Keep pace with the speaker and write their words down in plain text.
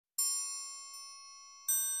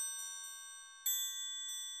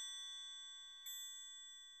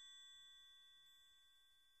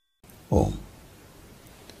home.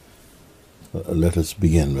 Let us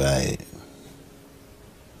begin by,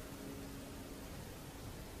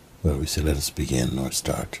 let us begin or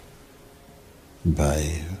start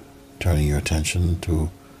by turning your attention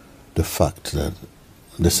to the fact that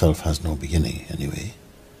the self has no beginning anyway.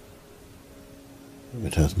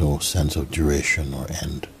 It has no sense of duration or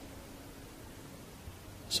end.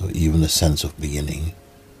 So even the sense of beginning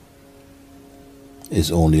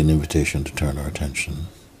is only an invitation to turn our attention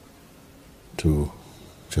to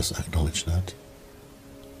just acknowledge that.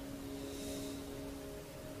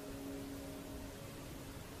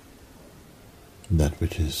 That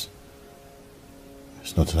which is,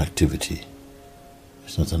 it's not an activity,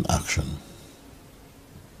 it's not an action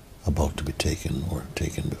about to be taken or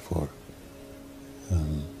taken before.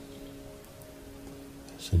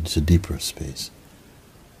 So it's a deeper space,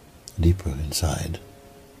 deeper inside,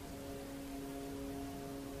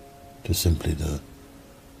 to simply the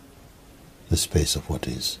space of what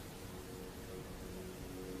is.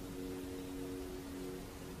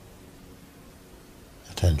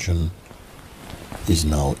 Attention is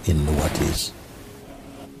now in the what is.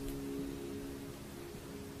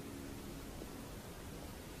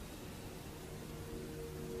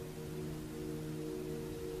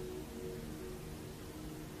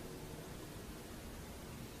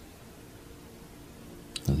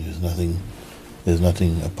 And there's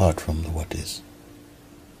nothing apart from the what is.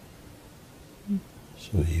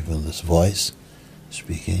 So even this voice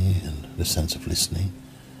speaking and the sense of listening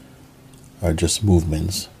are just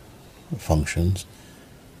movements, functions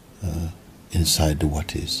inside the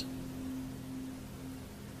what is.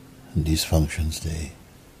 And these functions, they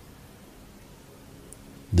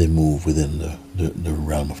move within the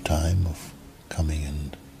realm of time, of coming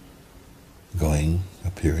and going,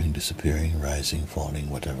 appearing, disappearing, rising, falling,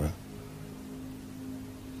 whatever.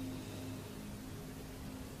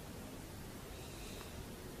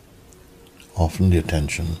 Often the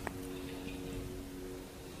attention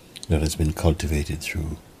that has been cultivated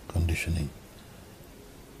through conditioning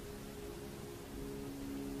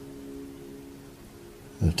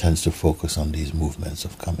tends to focus on these movements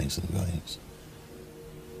of comings and goings.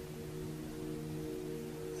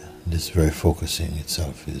 This very focusing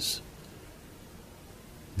itself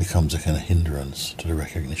becomes a kind of hindrance to the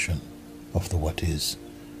recognition of the what is,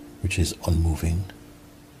 which is unmoving,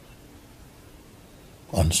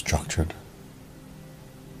 unstructured,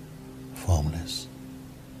 formless.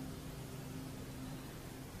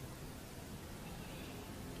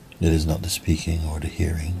 It is not the speaking or the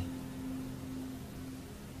hearing.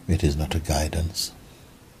 It is not a guidance.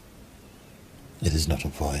 It is not a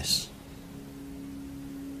voice.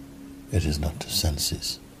 It is not the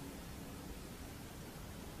senses.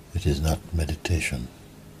 It is not meditation.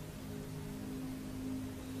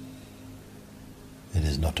 It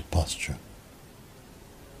is not a posture.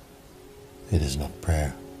 It is not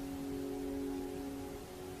prayer.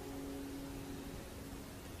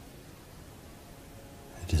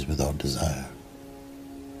 It is without desire.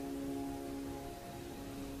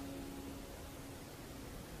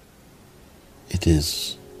 It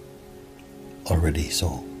is already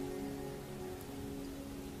so.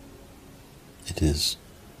 It is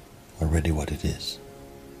already what it is.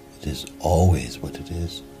 It is always what it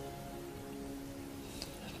is.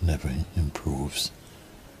 It never improves.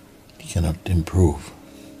 It cannot improve.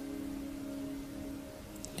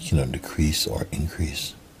 It cannot decrease or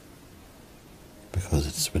increase, because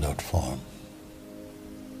it's without form.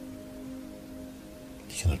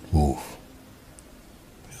 It cannot move,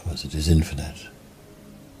 because it is infinite.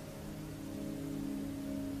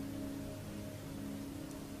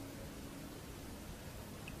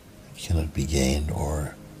 It cannot be gained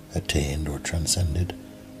or attained or transcended,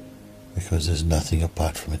 because there's nothing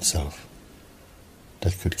apart from itself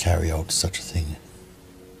that could carry out such a thing.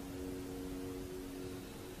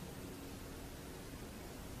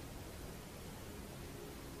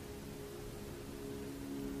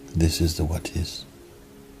 This is the what is.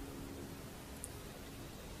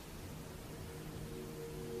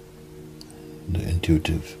 The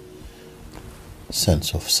intuitive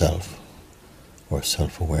sense of self or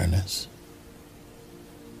self-awareness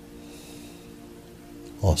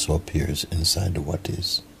also appears inside the what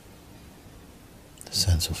is. The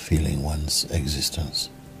sense of feeling one's existence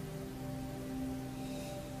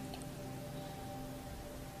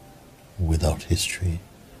without history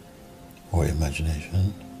or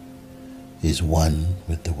imagination is one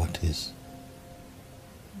with the what is.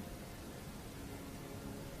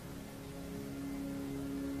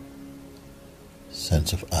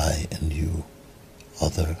 Sense of I and you,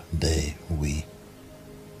 other, they, we,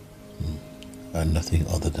 are nothing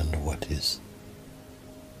other than the what is.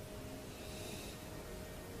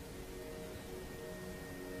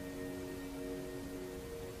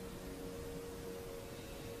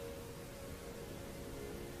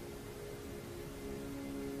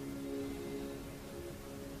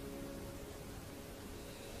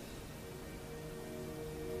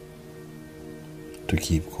 to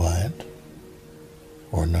keep quiet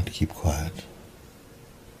or not keep quiet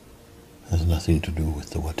has nothing to do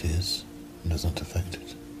with the what is, and does not affect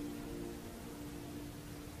it.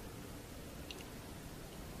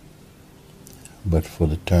 But for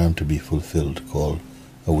the term to be fulfilled, called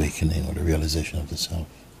awakening or the realization of the self,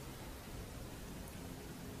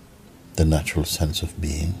 the natural sense of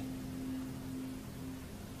being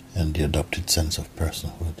and the adopted sense of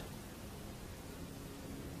personhood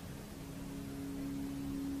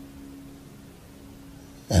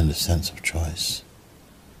and the sense of choice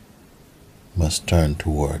must turn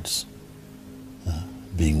towards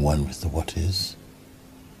being one with the what is,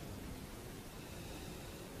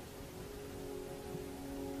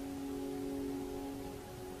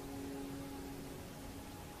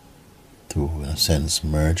 to, in a sense,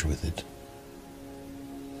 merge with it.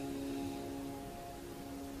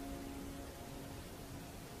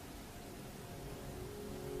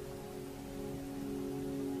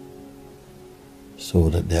 So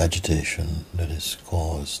that the agitation that is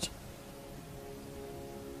caused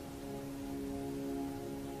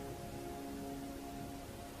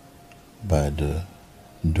by the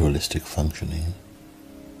dualistic functioning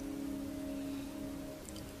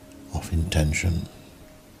of intention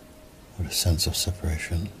or a sense of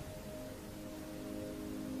separation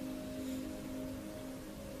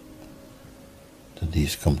that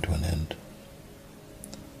these come to an end.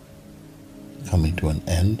 Coming to an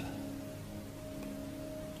end,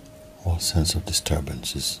 all sense of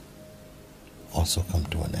disturbances also come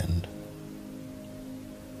to an end.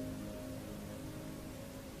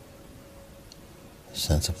 The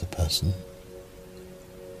sense of the person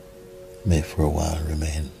may for a while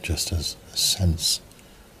remain just as a sense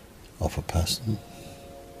of a person,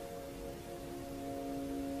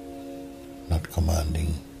 not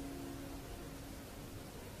commanding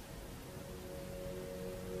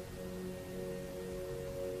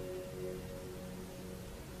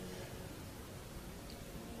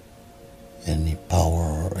any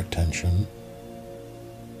power or attention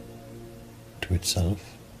to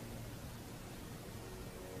itself.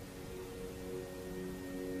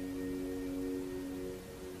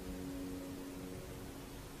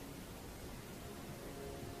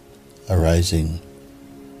 Arising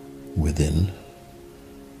within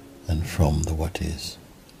and from the what is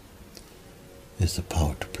the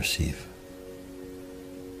power to perceive,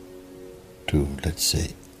 to, let's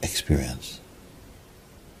say, experience.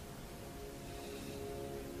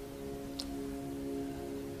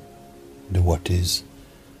 The what is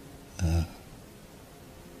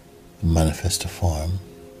manifest a form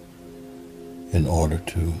in order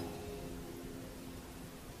to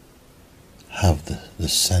have the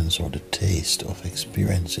sense or the taste of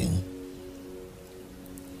experiencing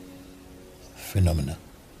phenomena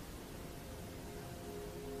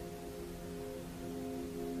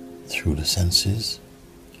through the senses,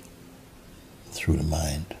 through the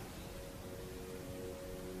mind.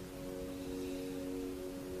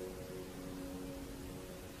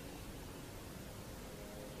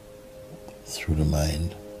 Through the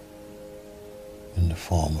mind in the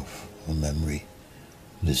form of a memory,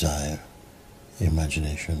 desire,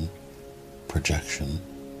 imagination, projection,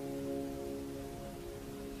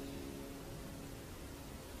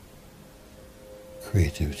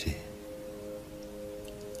 creativity,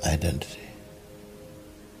 identity,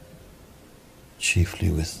 chiefly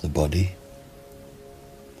with the body,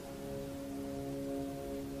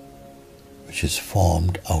 which is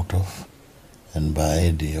formed out of and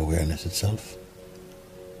by the awareness itself,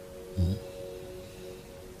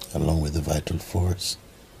 along with the vital force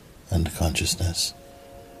and consciousness.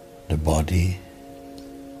 The body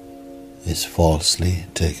is falsely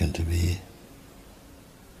taken to be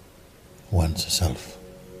one's self.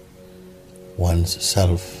 One's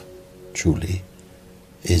self truly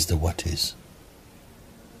is the what is.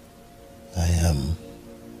 I am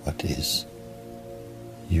what is.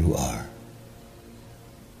 You are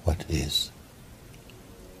what is.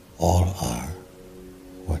 All are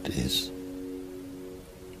what is.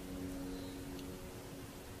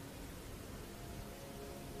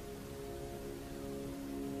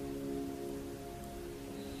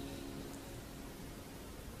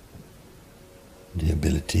 The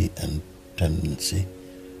ability and tendency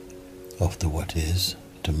of the what is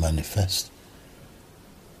to manifest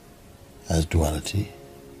as duality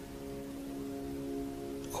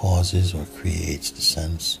causes or creates the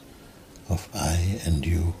sense of I and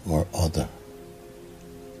you or other.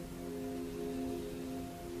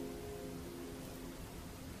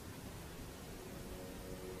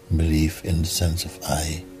 Belief in the sense of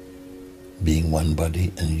I being one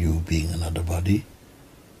body and you being another body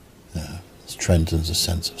strengthens a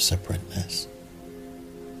sense of separateness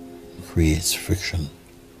creates friction,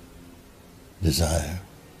 desire,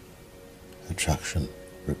 attraction,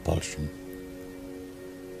 repulsion,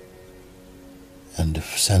 and the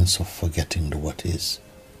sense of forgetting the what is,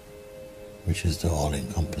 which is the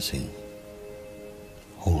all-encompassing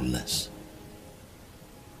wholeness.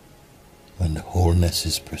 When the wholeness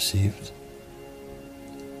is perceived,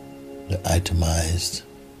 the itemized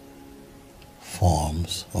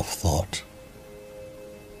forms of thought,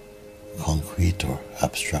 concrete or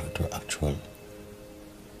abstract or actual,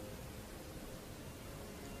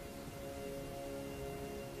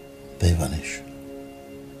 they vanish.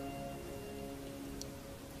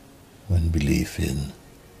 When belief in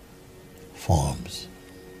forms,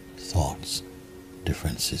 thoughts,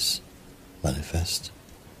 differences manifest,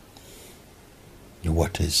 the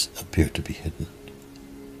what is appear to be hidden,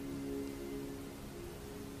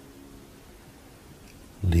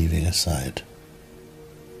 leaving aside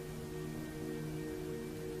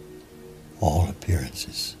all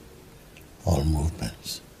appearances, all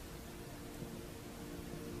movements.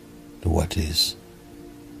 The what is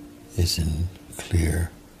in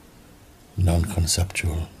clear,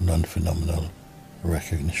 non-conceptual, non-phenomenal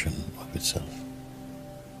recognition of itself.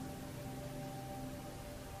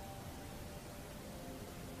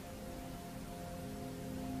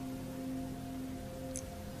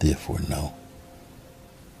 Therefore now,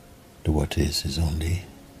 the what is only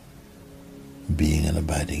being and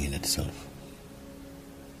abiding in itself.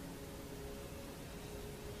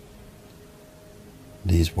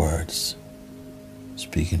 These words,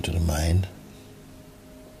 speaking to the mind,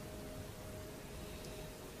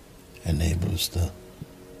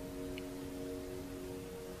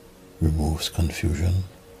 removes confusion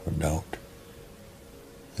or doubt,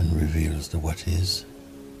 and reveals the what is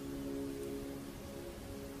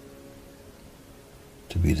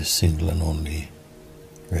to be the single and only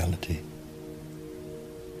reality,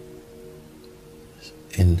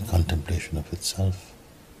 in contemplation of itself,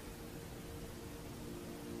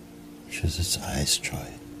 which is its highest joy.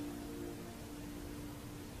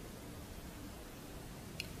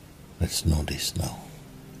 Let's know this now.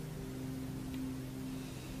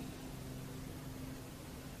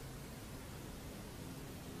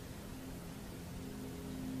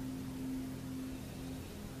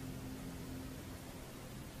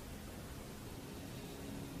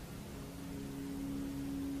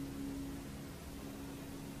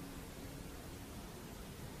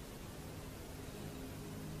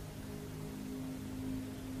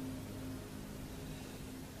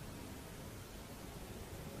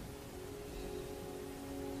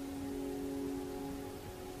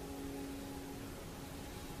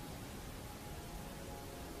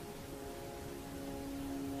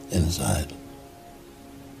 Inside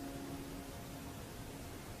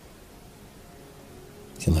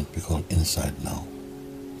cannot be called inside now,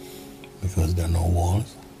 because there are no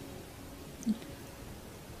walls,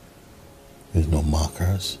 there's no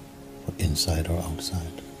markers for inside or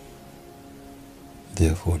outside.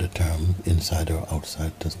 Therefore the term inside or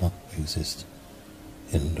outside does not exist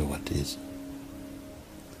in the what is.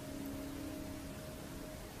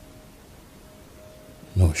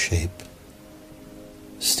 No shape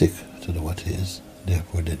stick to the what is,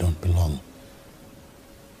 therefore they don't belong.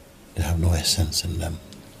 They have no essence in them.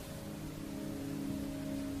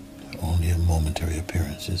 They're only momentary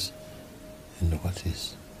appearances in the what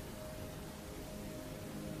is.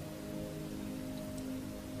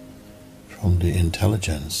 From the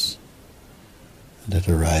intelligence that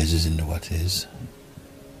arises in the what is,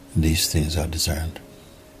 these things are discerned.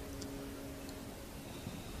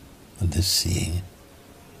 And this seeing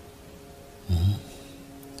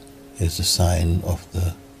is a sign of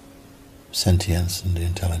the sentience and the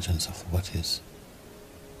intelligence of the what is.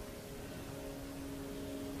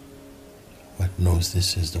 What knows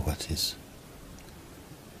this is the what is.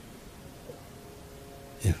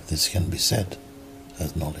 If this can be said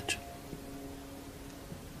as knowledge.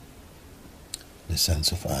 The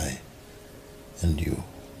sense of I and you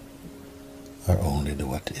are only the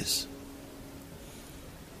what is.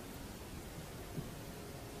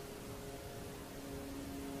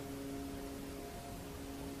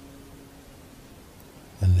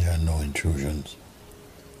 And there are no intrusions,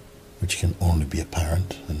 which can only be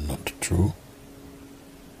apparent and not true.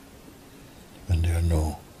 When there are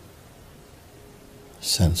no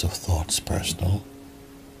sense of thoughts personal,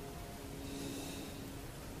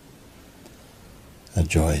 a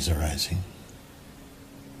joy is arising,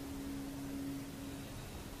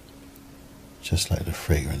 just like the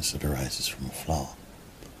fragrance that arises from a flower.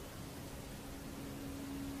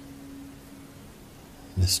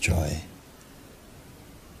 This joy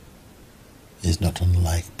is not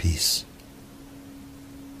unlike peace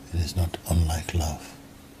It is not unlike love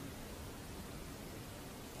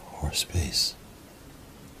or space.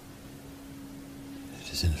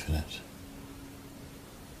 It is infinite.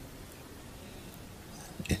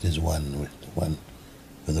 It is one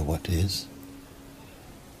with the what is,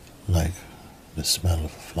 like the smell of a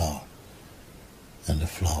flower and the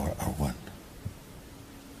flower are one.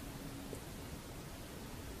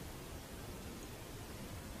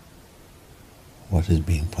 What is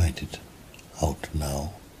being pointed out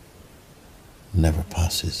now never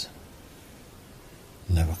passes,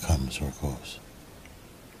 never comes or goes.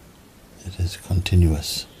 It is a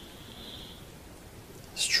continuous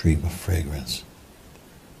stream of fragrance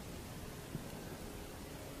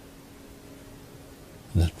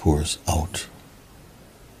that pours out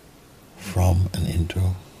from and into,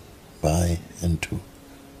 by and to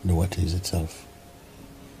the what is itself.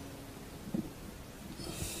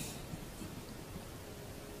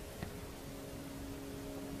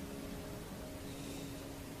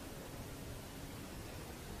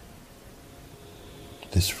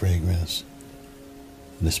 This fragrance,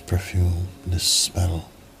 this perfume, this smell,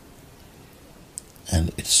 and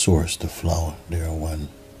its source, the flower, they are one.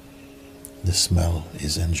 The smell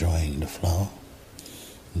is enjoying the flower,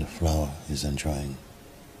 and the flower is enjoying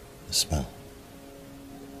the smell.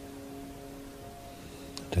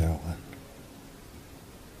 They are one.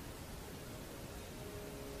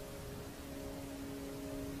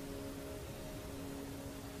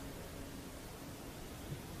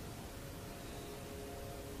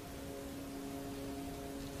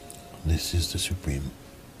 This is the Supreme.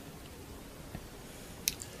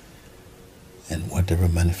 And whatever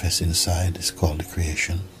manifests inside is called the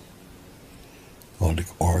creation,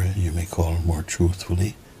 or you may call more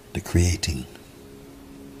truthfully, the creating,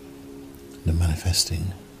 the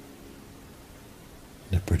manifesting,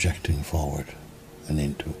 the projecting forward and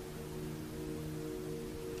into.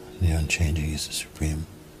 The unchanging is the Supreme,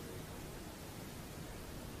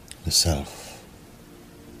 the Self,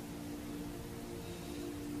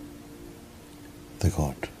 the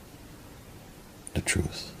God, the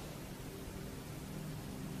truth,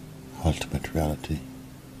 ultimate reality,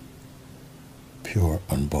 pure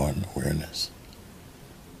unborn awareness.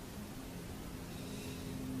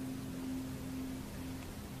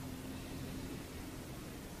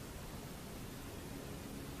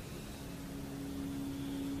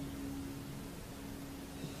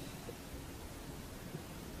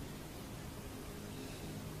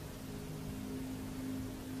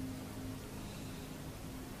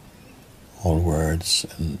 All words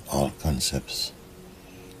and all concepts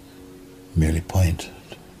merely point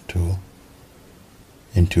to,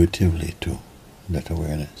 intuitively to, that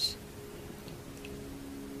awareness.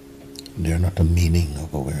 They are not a meaning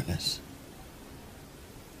of awareness,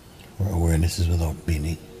 for awareness is without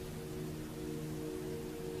meaning.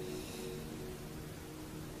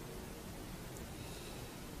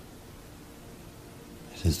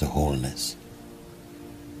 It is the wholeness.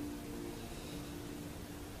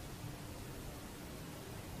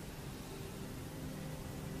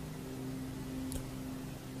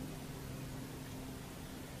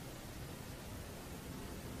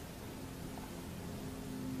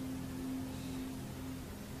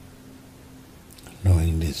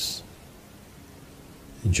 Knowing this,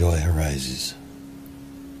 joy arises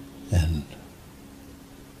and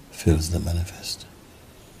fills the manifest,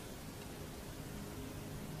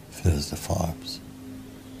 fills the forms.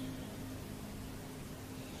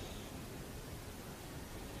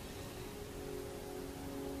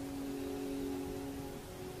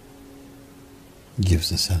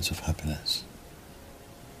 Gives a sense of happiness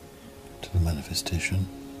to the manifestation.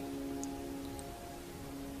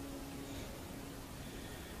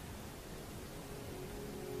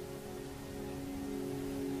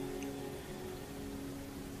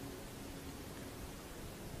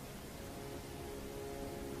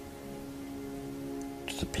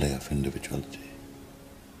 The play of individuality.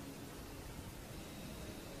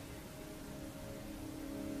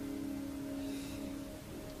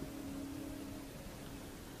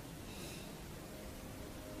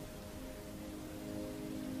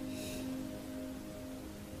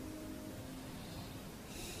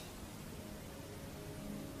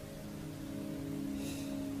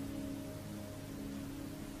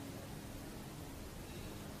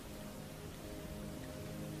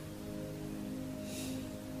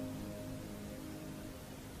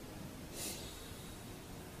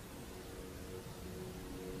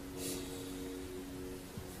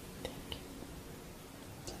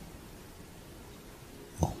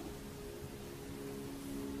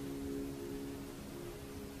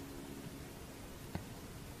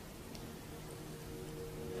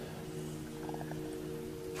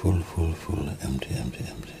 full, empty, empty,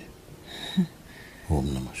 empty. Om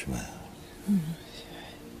Namah Shivaya.